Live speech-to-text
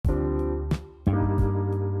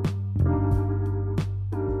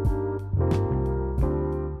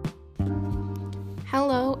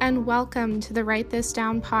and welcome to the Write This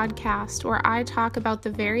Down podcast, where I talk about the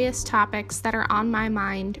various topics that are on my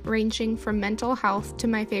mind, ranging from mental health to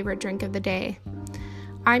my favorite drink of the day.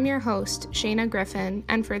 I'm your host, Shayna Griffin,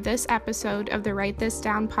 and for this episode of the Write This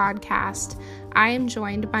Down podcast, I am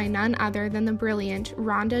joined by none other than the brilliant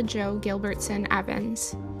Rhonda Jo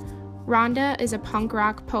Gilbertson-Evans. Rhonda is a punk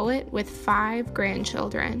rock poet with 5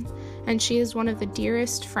 grandchildren, and she is one of the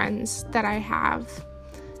dearest friends that I have.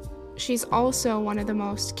 She's also one of the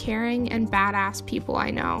most caring and badass people I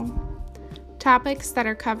know. Topics that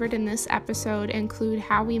are covered in this episode include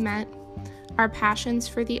how we met, our passions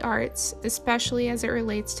for the arts, especially as it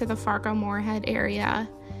relates to the Fargo-Moorhead area,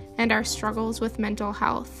 and our struggles with mental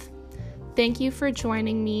health. Thank you for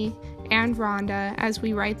joining me and Rhonda as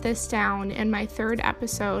we write this down in my 3rd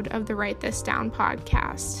episode of the Write This Down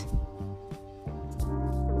podcast.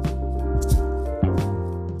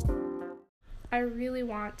 I really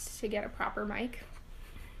want to get a proper mic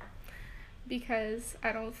because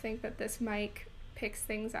I don't think that this mic picks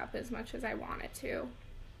things up as much as I want it to.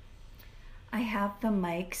 I have the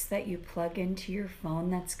mics that you plug into your phone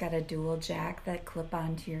that's got a dual jack that clip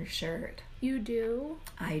onto your shirt. You do?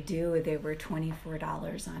 I do. They were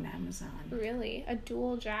 $24 on Amazon. Really? A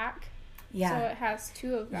dual jack? Yeah. So it has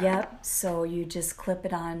 2 of them? Yep. So you just clip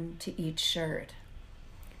it on to each shirt.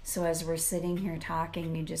 So as we're sitting here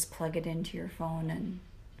talking, you just plug it into your phone and...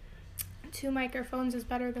 2 microphones is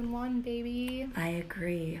better than 1, baby. I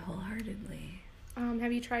agree wholehearitely.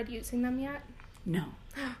 Have you tried using them yet? No.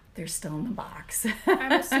 They're still in the box.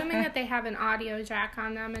 I'm assuming that they have an audio jack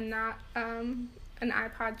on them and not an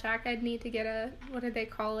iPod jack. I'd need to get a, what do they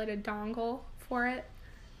call it, a dongle for it.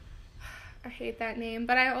 I hate that name.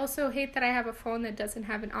 But I also hate that I have a phone that doesn't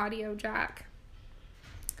have an audio jack.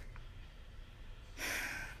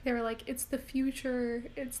 They were like, it's the future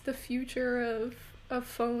of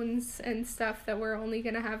phones and stuff that we're only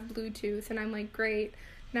going to have Bluetooth. And I'm like, great.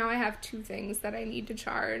 Now I have 2 things that I need to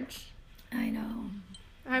charge. I know.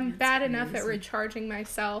 I'm That's bad crazy. enough at recharging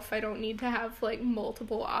myself. I don't need to have,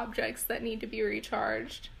 multiple objects that need to be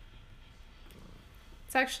recharged.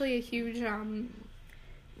 It's actually a huge,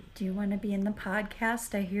 Do you want to be in the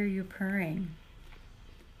podcast? I hear you purring.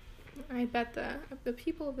 I bet the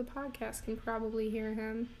people of the podcast can probably hear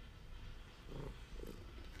him.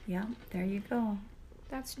 Yeah, there you go.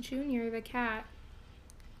 That's Junior, the cat.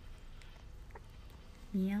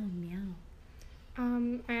 Meow, meow.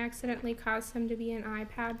 I accidentally caused him to be an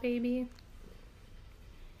iPad baby.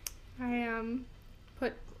 I,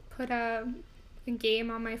 put a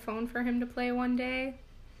game on my phone for him to play one day.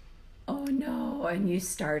 Oh no, and you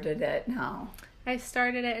started it now. I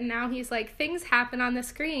started it, and now he's like, things happen on the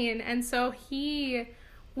screen, and so he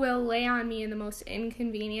will lay on me in the most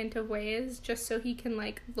inconvenient of ways just so he can,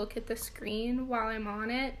 look at the screen while I'm on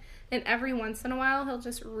it, and every once in a while, he'll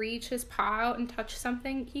just reach his paw out and touch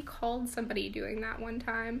something. He called somebody doing that one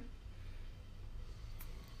time.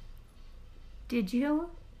 Did you?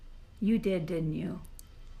 You did, didn't you?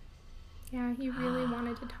 Yeah, he really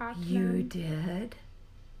wanted to talk to You them. did?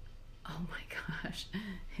 Oh my gosh.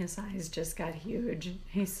 His eyes just got huge.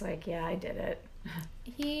 He's like, yeah, I did it.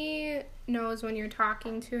 He knows when you're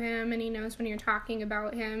talking to him, and he knows when you're talking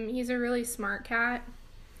about him. He's a really smart cat,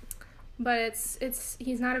 but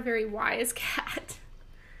he's not a very wise cat.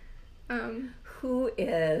 Who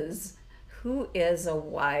is a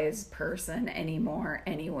wise person anymore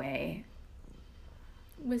anyway?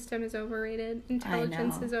 Wisdom is overrated.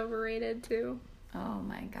 Intelligence is overrated too. Oh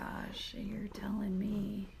my gosh, you're telling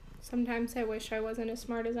me. Sometimes I wish I wasn't as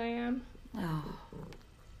smart as I am. Oh,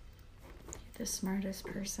 you're the smartest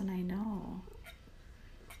person I know.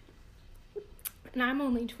 And I'm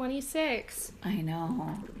only 26. I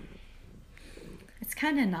know. It's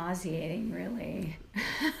kind of nauseating, really.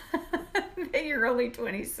 That you're only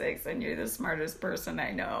 26 and you're the smartest person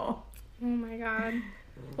I know. Oh my God.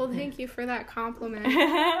 Well, thank you for that compliment.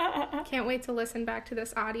 Can't wait to listen back to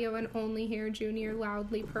this audio and only hear Junior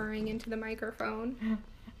loudly purring into the microphone.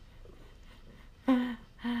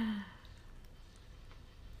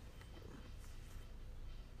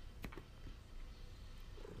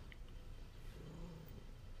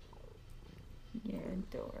 You're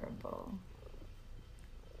adorable.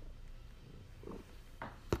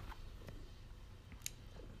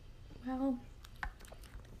 Well,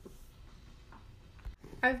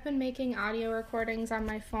 I've been making audio recordings on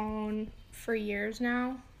my phone for years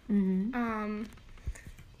now. Mm-hmm.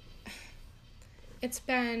 It's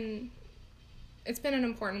been an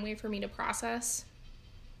important way for me to process,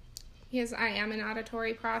 because I am an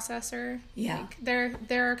auditory processor. Yeah. There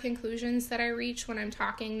are conclusions that I reach when I'm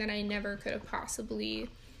talking that I never could have possibly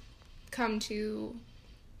come to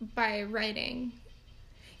by writing.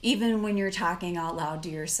 Even when you're talking out loud to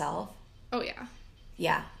yourself? Oh, yeah.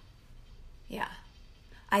 Yeah. Yeah.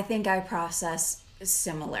 I think I process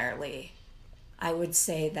similarly. I would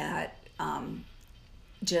say that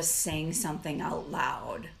just saying something out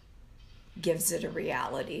loud gives it a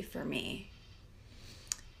reality for me.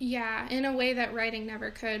 Yeah, in a way that writing never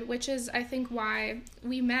could, which is, I think, why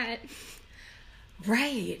we met.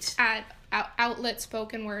 Right. At Outlet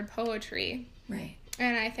Spoken Word Poetry. Right.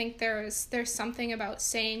 And I think there's something about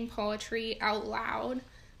saying poetry out loud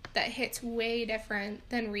that hits way different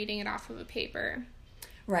than reading it off of a paper.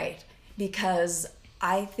 Right. Because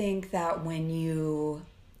I think that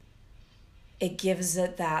it gives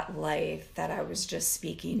it that life that I was just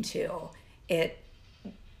speaking to.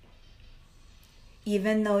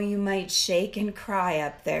 Even though you might shake and cry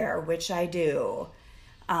up there, which I do,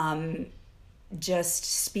 just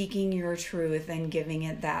speaking your truth and giving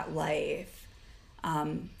it that life,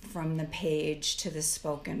 from the page to the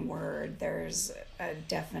spoken word, there's a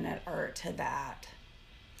definite art to that.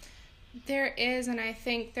 There is, and I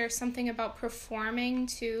think there's something about performing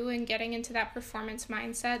too, and getting into that performance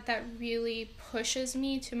mindset that really pushes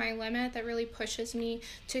me to my limit, that really pushes me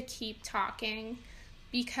to keep talking,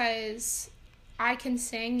 because I can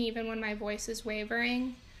sing even when my voice is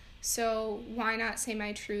wavering, so why not say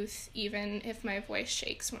my truth even if my voice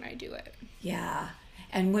shakes when I do it? Yeah,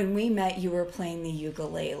 and when we met, you were playing the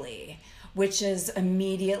ukulele, which is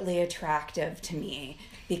immediately attractive to me,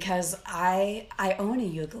 because I own a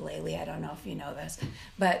ukulele. I don't know if you know this,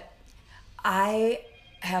 but I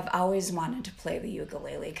have always wanted to play the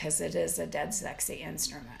ukulele because it is a dead sexy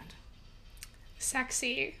instrument.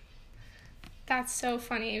 Sexy. That's so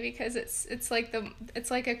funny, because it's like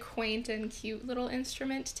a quaint and cute little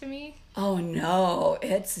instrument to me. Oh no,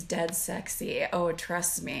 it's dead sexy. Oh,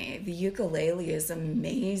 trust me, the ukulele is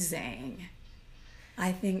amazing.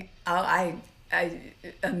 I think I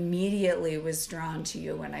immediately was drawn to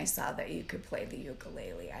you when I saw that you could play the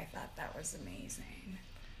ukulele. I thought that was amazing.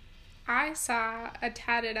 I saw a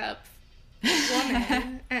tatted up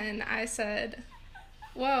woman and I said,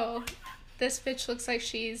 whoa, this bitch looks like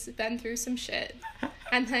she's been through some shit.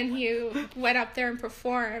 And then you went up there and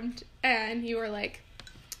performed and you were like,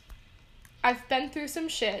 I've been through some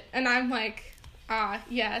shit. And I'm like,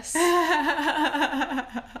 yes.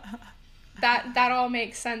 That all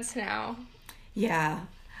makes sense now. Yeah.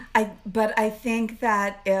 But I think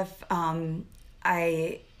that if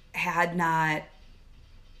I had not,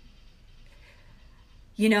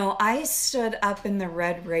 I stood up in the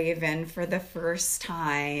Red Raven for the first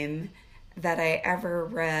time that I ever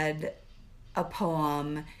read a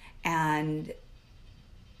poem, and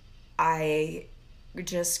I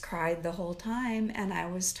just cried the whole time, and I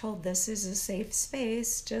was told, this is a safe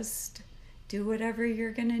space, just do whatever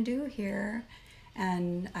you're gonna do here.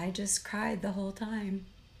 And I just cried the whole time.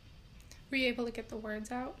 Were you able to get the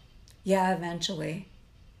words out? Yeah, eventually.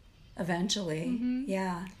 Mm-hmm.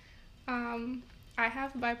 Yeah. I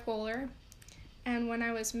have bipolar, and when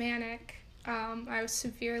I was manic, I was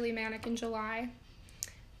severely manic in July.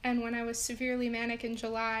 And when I was severely manic in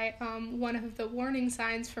July, one of the warning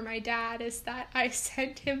signs for my dad is that I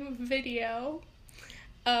sent him a video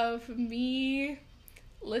of me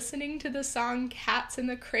listening to the song Cats in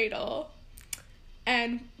the Cradle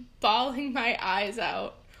and bawling my eyes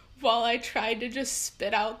out while I tried to just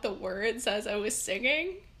spit out the words as I was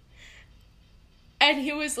singing. And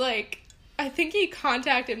he was like, I think he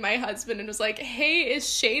contacted my husband and was like, hey, is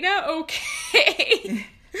Shayna okay?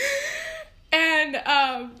 And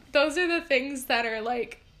those are the things that are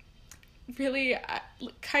like really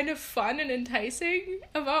kind of fun and enticing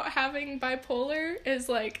about having bipolar, is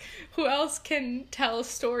like, who else can tell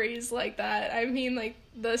stories like that? I mean, like,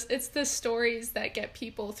 it's the stories that get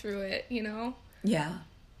people through it, Yeah.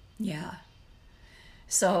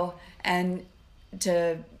 So, and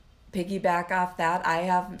to piggyback off that, I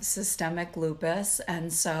have systemic lupus,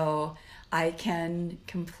 and so I can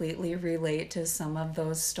completely relate to some of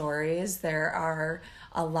those stories. There are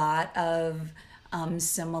a lot of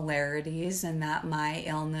similarities in that my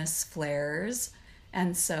illness flares.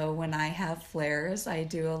 And so when I have flares, I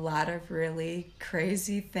do a lot of really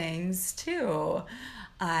crazy things too.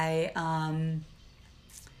 I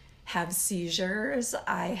have seizures.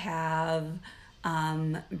 I have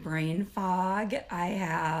brain fog. I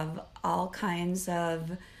have all kinds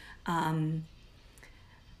of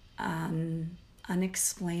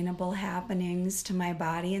unexplainable happenings to my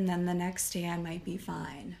body, and then the next day I might be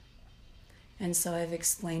fine. And so I've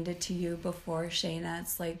explained it to you before, Shayna.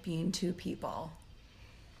 It's like being two people.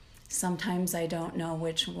 Sometimes I don't know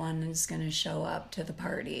which one is going to show up to the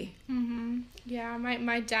party. Mm-hmm. Yeah,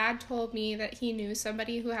 my dad told me that he knew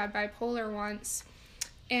somebody who had bipolar once,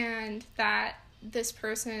 and that this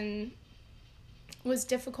person was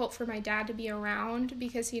difficult for my dad to be around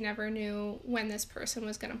because he never knew when this person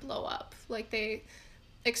was going to blow up. Like, they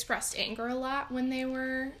expressed anger a lot when they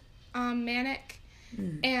were manic.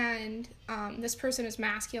 And this person is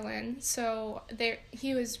masculine, so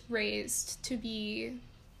he was raised to be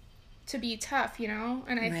tough, you know.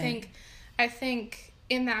 And I think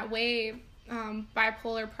in that way,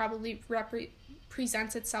 bipolar probably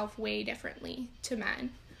presents itself way differently to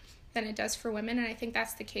men than it does for women. And I think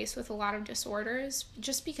that's the case with a lot of disorders,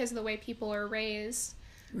 just because of the way people are raised.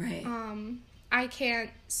 Right. I can't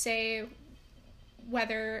say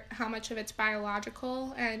how much of it's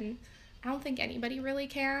biological, and I don't think anybody really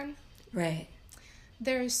can. Right.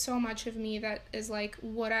 There's so much of me that is like,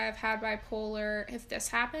 would I have had bipolar if this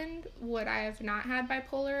happened? Would I have not had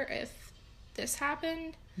bipolar if this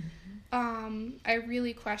happened? I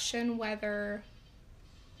really question whether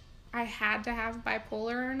I had to have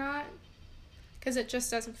bipolar or not, because it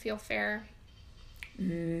just doesn't feel fair.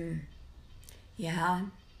 Yeah.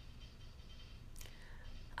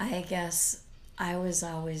 I guess I was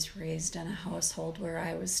always raised in a household where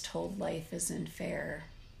I was told life isn't fair.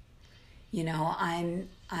 You know, I'm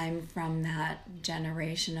from that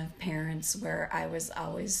generation of parents where I was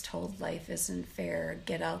always told life isn't fair.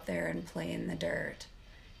 Get out there and play in the dirt,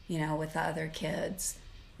 you know, with the other kids,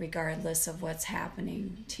 regardless of what's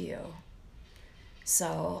happening to you.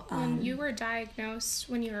 So when you were diagnosed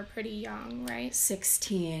when you were pretty young, right?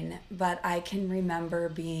 16, but I can remember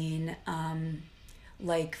being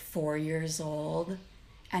like 4 years old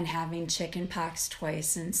and having chicken pox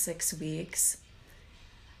twice in 6 weeks.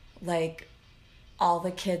 Like, all the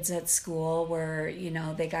kids at school were, you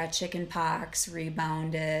know, they got chicken pox,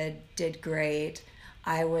 rebounded, did great.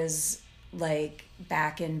 I was like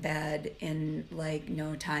back in bed in like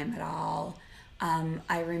no time at all.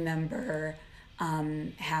 I remember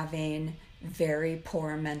having very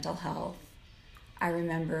poor mental health. I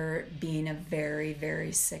remember being a very,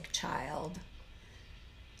 very sick child,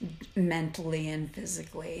 mentally and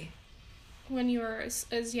physically. When you were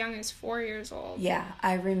as young as 4 years old. Yeah,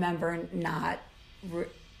 I remember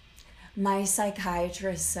my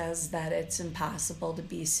psychiatrist says that it's impossible to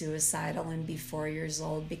be suicidal and be 4 years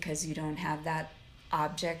old because you don't have that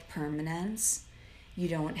object permanence. You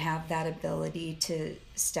don't have that ability to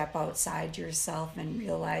step outside yourself and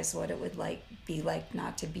realize what it would be like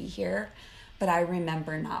not to be here. But I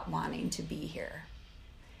remember not wanting to be here.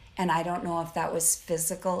 And I don't know if that was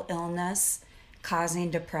physical illness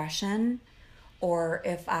causing depression, or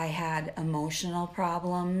if I had emotional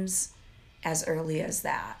problems as early as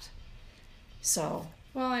that. So.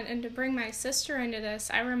 Well, and to bring my sister into this,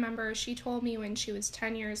 I remember she told me when she was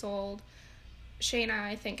 10 years old, Shayna,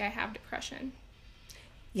 I think I have depression.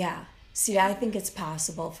 Yeah. See, I think it's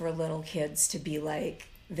possible for little kids to be like,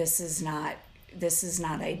 this is not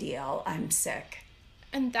ideal. I'm sick.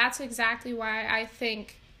 And that's exactly why I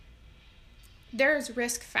think there's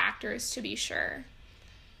risk factors, to be sure.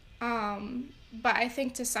 But I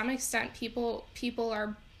think to some extent people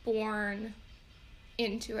are born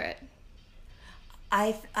into it.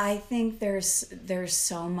 I think there's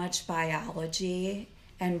so much biology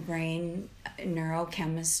and brain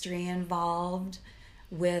neurochemistry involved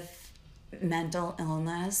with mental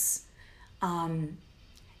illness. And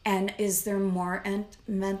is there more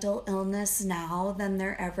mental illness now than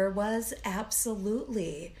there ever was?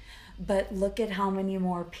 Absolutely. But look at how many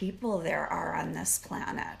more people there are on this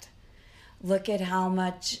planet. Look at how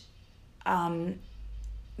much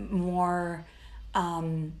more,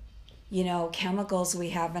 chemicals we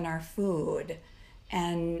have in our food,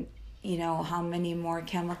 and, how many more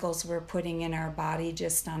chemicals we're putting in our body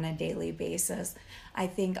just on a daily basis. I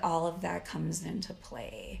think all of that comes into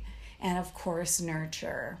play. And of course,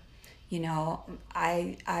 nurture.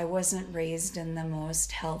 I wasn't raised in the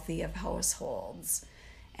most healthy of households.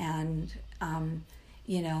 And,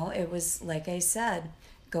 it was, like I said,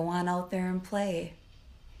 go on out there and play.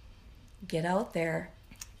 Get out there.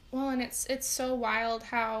 Well, and it's so wild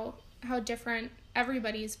how different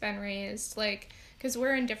everybody's been raised. Like, because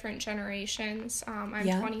we're in different generations. I'm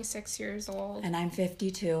 26 years old. And I'm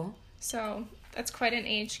 52. So that's quite an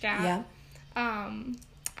age gap. Yeah.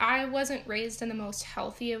 I wasn't raised in the most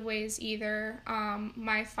healthy of ways either.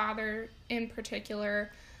 My father, in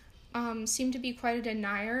particular, seemed to be quite a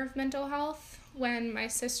denier of mental health. When my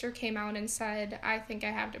sister came out and said, I think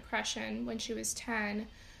I have depression, when she was 10,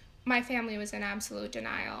 my family was in absolute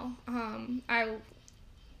denial. I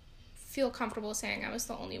feel comfortable saying I was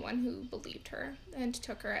the only one who believed her and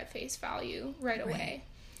took her at face value right away.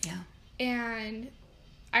 Yeah. And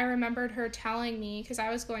I remembered her telling me, because I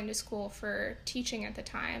was going to school for teaching at the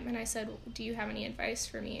time, and I said, do you have any advice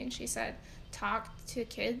for me? And she said, talk to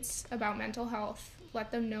kids about mental health.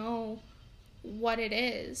 Let them know what it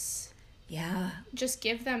is. Yeah. Just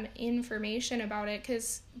give them information about it,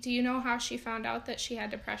 because do you know how she found out that she had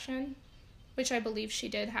depression? Which I believe she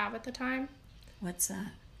did have at the time. What's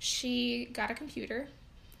that? She got a computer,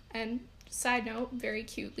 and side note, very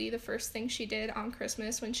cutely, the first thing she did on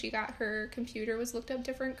Christmas when she got her computer was looked up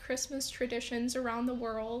different Christmas traditions around the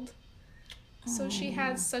world. So she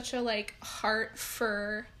has such a, like, heart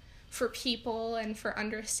for people and for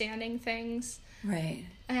understanding things. Right.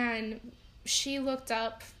 And she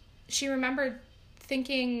remembered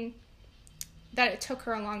thinking that it took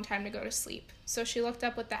her a long time to go to sleep. So she looked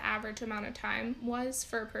up what the average amount of time was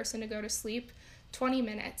for a person to go to sleep, 20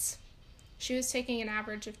 minutes. She was taking an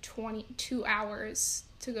average of 2 hours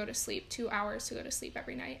to go to sleep, 2 hours to go to sleep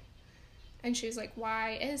every night. And she was like,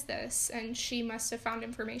 why is this? And she must have found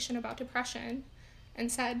information about depression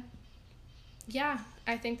and said, yeah,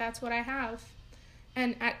 I think that's what I have.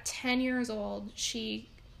 And at 10 years old, she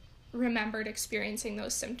remembered experiencing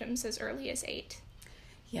those symptoms as early as 8.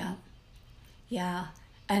 Yeah. Yeah.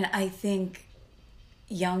 And I think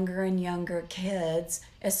younger and younger kids,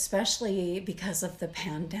 especially because of the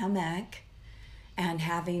pandemic and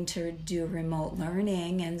having to do remote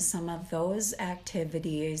learning, and some of those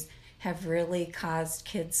activities have really caused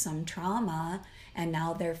kids some trauma, and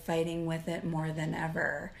now they're fighting with it more than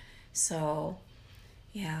ever. So,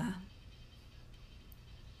 yeah.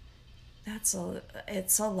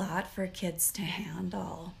 It's a lot for kids to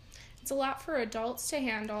handle. It's a lot for adults to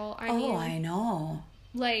handle. I know.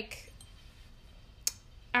 Like,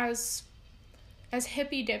 as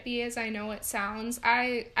hippy-dippy as I know it sounds,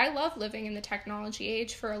 I love living in the technology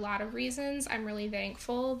age for a lot of reasons. I'm really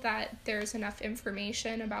thankful that there's enough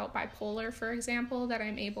information about bipolar, for example, that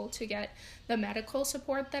I'm able to get the medical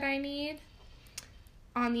support that I need.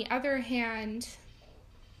 On the other hand,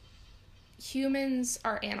 humans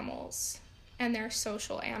are animals, and they're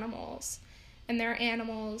social animals, and they're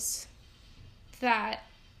animals that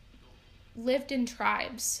lived in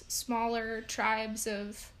tribes, smaller tribes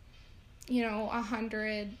of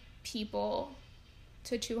 100 people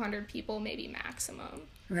to 200 people, maybe maximum.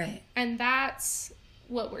 Right. And that's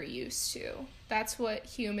what we're used to. That's what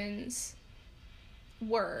humans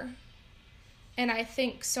were. And I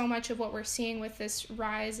think so much of what we're seeing with this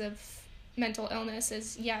rise of mental illness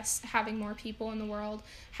is, yes, having more people in the world,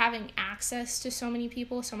 having access to so many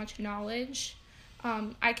people, so much knowledge.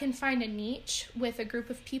 I can find a niche with a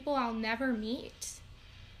group of people I'll never meet.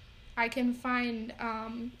 I can find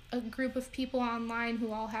a group of people online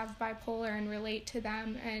who all have bipolar and relate to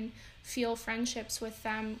them and feel friendships with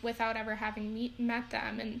them without ever having met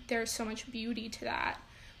them. And there's so much beauty to that.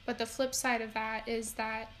 But the flip side of that is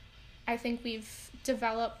that I think we've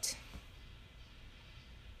developed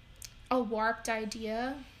a warped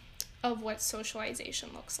idea of what socialization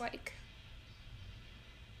looks like.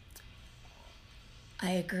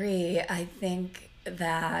 I agree. I think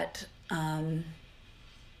that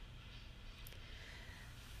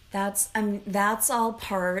that's all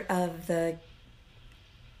part of the.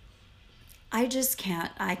 I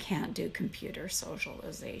can't do computer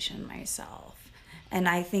socialization myself, and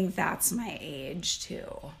I think that's my age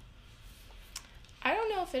too. I don't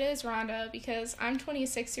know if it is, Rhonda, because I'm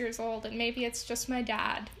 26 years old, and maybe it's just my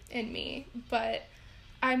dad in me, but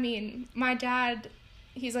I mean, my dad,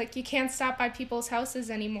 he's like, you can't stop by people's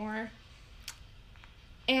houses anymore.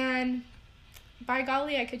 And by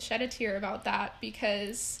golly, I could shed a tear about that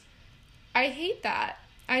because I hate that.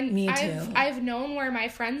 Me too. I've known where my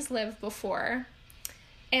friends live before,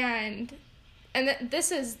 and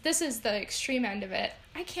this is the extreme end of it.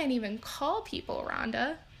 I can't even call people,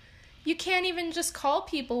 Rhonda. You can't even just call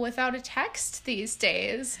people without a text these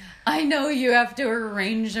days. I know, you have to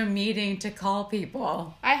arrange a meeting to call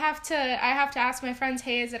people. I have to ask my friends,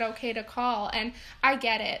 hey, is it okay to call? And I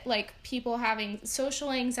get it, like people having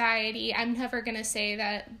social anxiety. I'm never going to say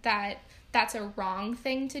that that's a wrong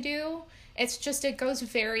thing to do. It's just, it goes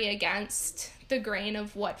very against the grain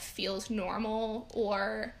of what feels normal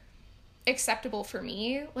or acceptable for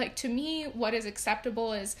me. Like, to me, what is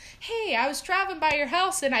acceptable is, hey, I was driving by your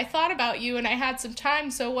house and I thought about you and I had some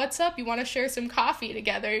time, so what's up? You want to share some coffee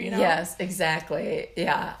together, you know? Yes, exactly.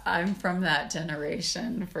 Yeah, I'm from that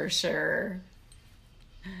generation for sure.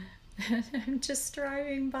 I'm just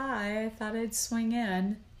driving by. I thought I'd swing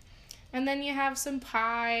in. And then you have some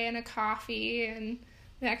pie and a coffee, and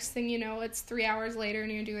next thing you know, it's 3 hours later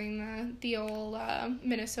and you're doing the old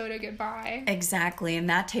Minnesota goodbye. Exactly, and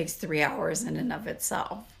that takes 3 hours in and of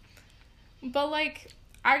itself. But, like,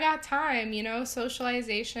 I got time,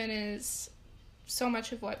 socialization is so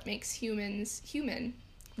much of what makes humans human.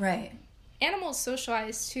 Right. Animals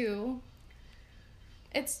socialize too.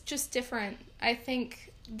 It's just different. I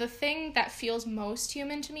think the thing that feels most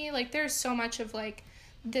human to me, like, there's so much of, like,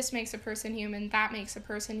 this makes a person human, that makes a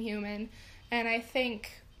person human, and I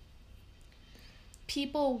think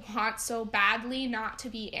people want so badly not to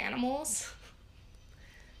be animals.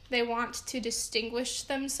 They want to distinguish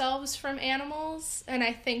themselves from animals, and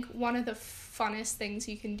I think one of the funnest things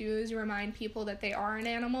you can do is remind people that they are an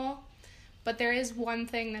animal. But there is one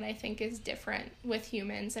thing that I think is different with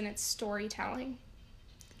humans, and it's storytelling.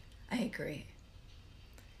 I agree.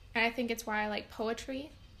 And I think it's why I like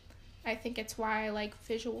poetry. I think it's why I like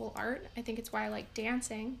visual art. I think it's why I like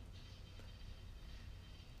dancing.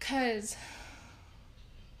 'Cause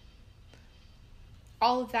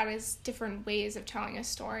all of that is different ways of telling a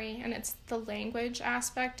story, and it's the language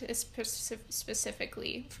aspect is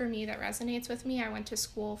specifically for me that resonates with me. I went to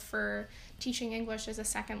school for teaching English as a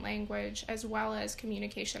second language, as well as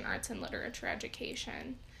communication arts and literature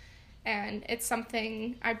education, and it's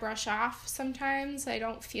something I brush off sometimes. I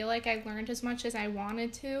don't feel like I learned as much as I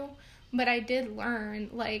wanted to, but I did learn,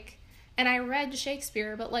 like, and I read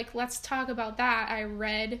Shakespeare, but, like, let's talk about that. I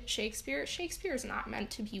read Shakespeare. Shakespeare's not meant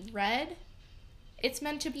to be read. It's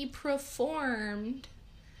meant to be performed.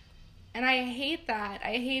 And I hate that.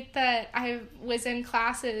 I hate that I was in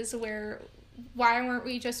classes where, why weren't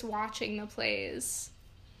we just watching the plays?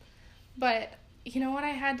 But you know what I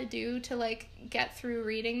had to do to, like, get through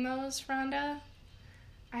reading those, Rhonda?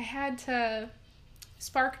 I had to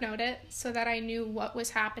SparkNote it so that I knew what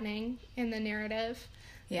was happening in the narrative.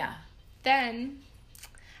 Yeah. Then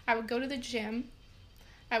I would go to the gym.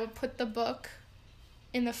 I would put the book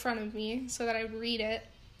in the front of me so that I would read it,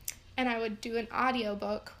 and I would do an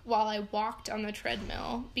audiobook while I walked on the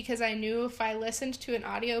treadmill, because I knew if I listened to an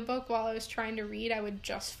audiobook while I was trying to read, I would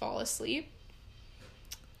just fall asleep.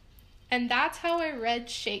 And that's how I read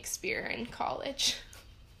Shakespeare in college.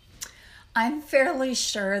 I'm fairly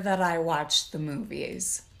sure that I watched the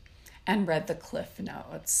movies and read the Cliff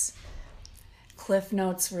Notes. Cliff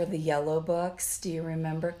Notes were the yellow books. Do you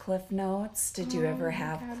remember Cliff Notes? Did you ever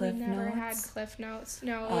have Cliff Notes? We never had Cliff Notes.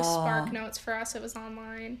 No, it was Spark Notes for us. It was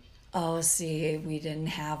online. Oh, see, we didn't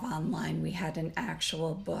have online. We had an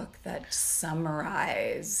actual book that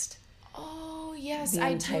summarized. Oh, yes, the I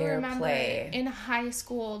entire do remember. play. In high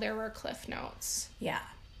school, there were Cliff Notes. Yeah.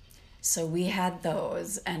 So we had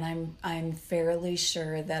those, and I'm fairly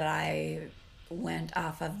sure that I went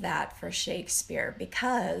off of that for Shakespeare,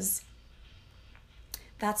 because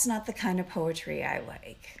that's not the kind of poetry I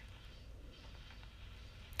like.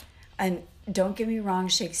 And don't get me wrong,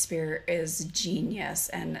 Shakespeare is genius,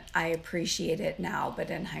 and I appreciate it now, but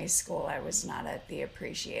in high school I was not at the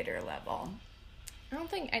appreciator level. I don't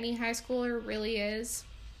think any high schooler really is.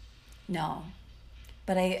 No.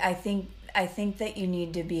 But I think that you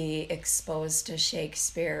need to be exposed to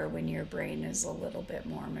Shakespeare when your brain is a little bit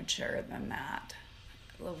more mature than that.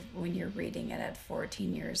 When you're reading it at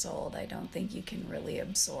 14 years old, I don't think you can really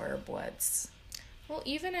absorb what's... Well,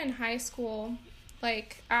 even in high school,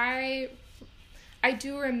 like, I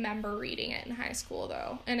do remember reading it in high school,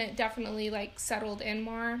 though, and it definitely, like, settled in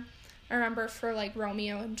more. I remember for, like,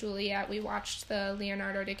 Romeo and Juliet, we watched the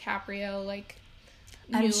Leonardo DiCaprio, like,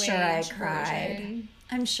 I'm sure I age cried. version.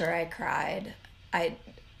 I'm sure I cried. I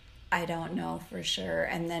don't know for sure.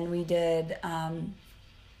 And then we did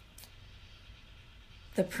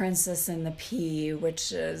The Princess and the Pea,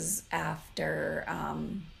 which is after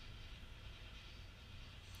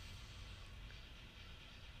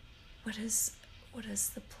what is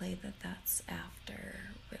the play that's after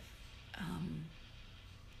with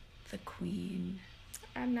the Queen?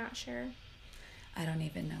 I'm not sure. I don't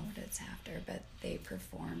even know what it's after, but they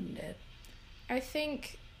performed it. I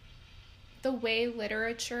think the way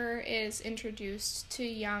literature is introduced to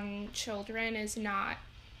young children it's not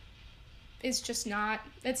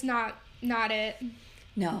it.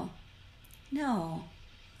 No,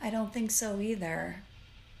 I don't think so either.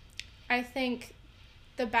 I think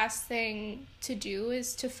the best thing to do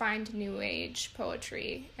is to find new age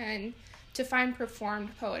poetry and to find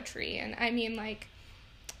performed poetry. And I mean, like,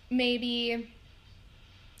 maybe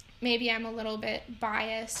I'm a little bit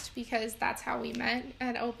biased because that's how we met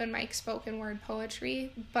at open mic spoken word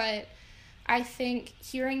poetry, but I think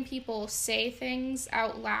hearing people say things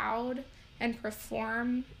out loud and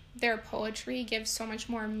perform their poetry gives so much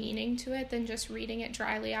more meaning to it than just reading it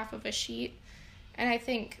dryly off of a sheet. And I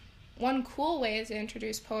think one cool way to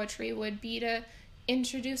introduce poetry would be to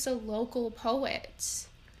introduce a local poet.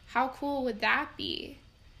 How cool would that be?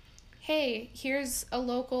 hey, here's a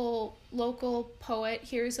local poet,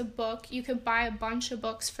 here's a book. You could buy a bunch of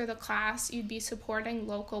books for the class. You'd be supporting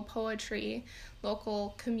local poetry,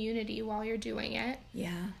 local community while you're doing it.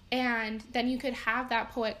 Yeah. And then you could have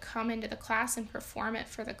that poet come into the class and perform it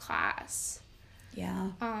for the class. Yeah.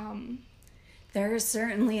 There are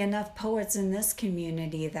certainly enough poets in this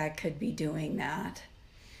community that could be doing that.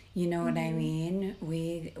 You know what I mean?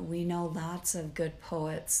 We know lots of good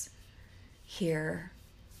poets here.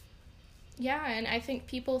 Yeah, and I think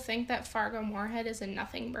people think that Fargo-Moorhead is a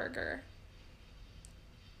nothing burger.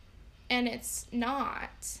 And it's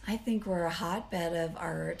not. I think we're a hotbed of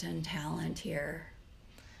art and talent here.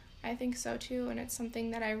 I think so too, and it's something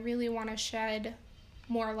that I really want to shed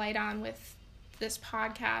more light on with this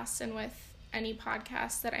podcast and with any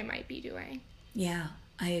podcast that I might be doing. Yeah,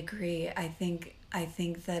 I agree. I think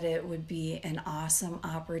that it would be an awesome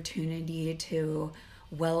opportunity to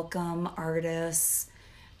welcome artists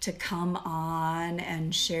to come on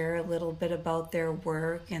and share a little bit about their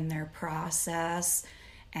work and their process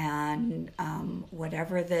and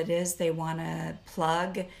whatever that is they want to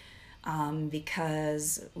plug,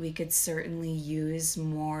 because we could certainly use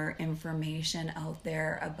more information out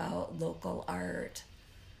there about local art.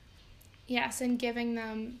 Yes, and giving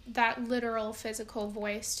them that literal physical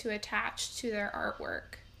voice to attach to their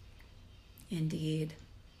artwork. Indeed.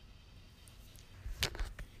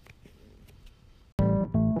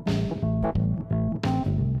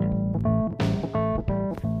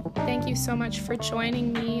 Thank you so much for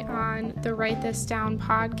joining me on the Write This Down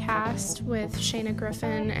podcast with Shayna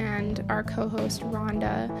Griffin and our co-host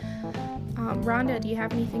Rhonda. Rhonda, do you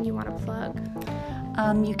have anything you want to plug?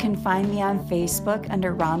 You can find me on Facebook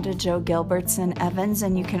under Rhonda Jo Gilbertson-Evans,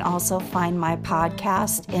 and you can also find my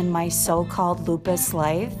podcast In My So-Called Lupus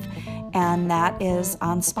Life, and that is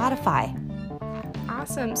on Spotify.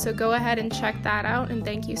 Awesome. So go ahead and check that out, and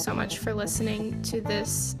thank you so much for listening to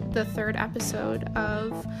the third episode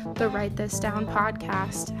of the Write This Down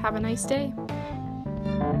podcast. Have a nice day.